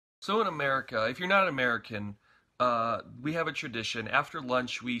So in America, if you're not American, we have a tradition. After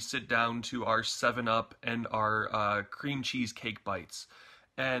lunch, we sit down to our 7 Up and our cream cheese cake bites.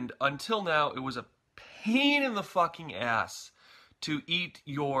 And until now, it was a pain in the fucking ass to eat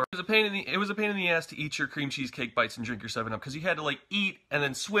your. It was a pain in the ass to eat your cream cheese cake bites and drink your 7 Up because you had to like eat and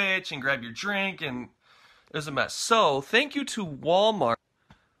then switch and grab your drink, and it was a mess. So thank you to Walmart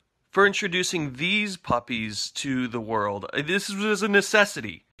for introducing these puppies to the world. This was a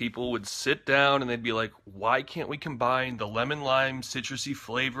necessity. People would sit down and they'd be like, why can't we combine the lemon lime citrusy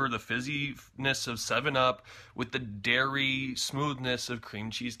flavor, the fizziness of 7 Up with the dairy smoothness of cream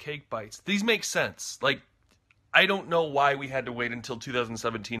cheese cake bites? These make sense. Like, I don't know why we had to wait until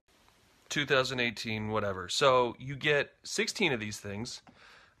 2017, 2018, whatever. So you get 16 of these things.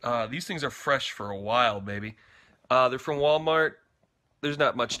 These things are fresh for a while, baby. They're from Walmart. There's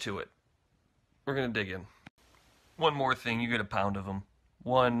not much to it. We're going to dig in. One more thing, you get a pound of them.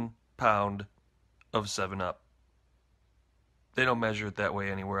 1 pound of 7 Up. They don't measure it that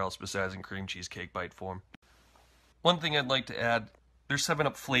way anywhere else besides in cream cheese cake bite form. One thing I'd like to add, there's 7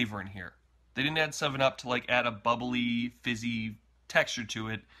 Up flavor in here. They didn't add 7 Up to like add a bubbly, fizzy texture to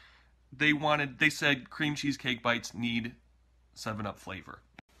it. They said cream cheese cake bites need 7 Up flavor.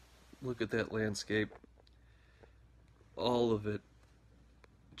 Look at that landscape. All of it.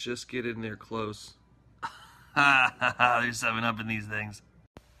 Just get in there close. There's 7 Up in these things.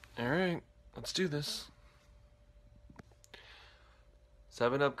 Alright, let's do this.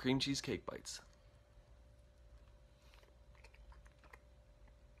 7 Up cream cheese cake bites.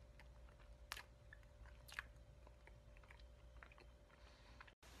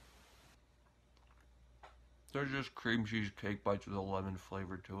 They're just cream cheese cake bites with a lemon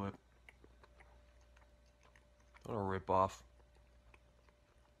flavor to it. What a rip-off.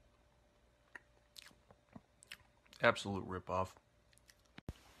 Absolute rip-off.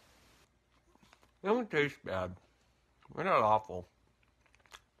 They don't taste bad. They're not awful.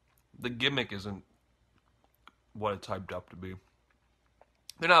 The gimmick isn't what it's hyped up to be.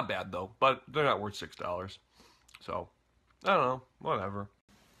 They're not bad, though, but they're not worth $6. So, I don't know. Whatever.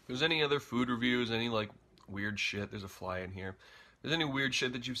 If there's any other food reviews, any, like, weird shit, there's a fly in here. If there's any weird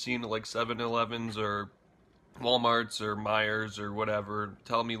shit that you've seen at, like, 7-Elevens or Walmarts or Myers or whatever,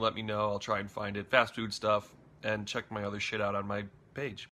 tell me, let me know. I'll try and find it. Fast food stuff. And check my other shit out on my page.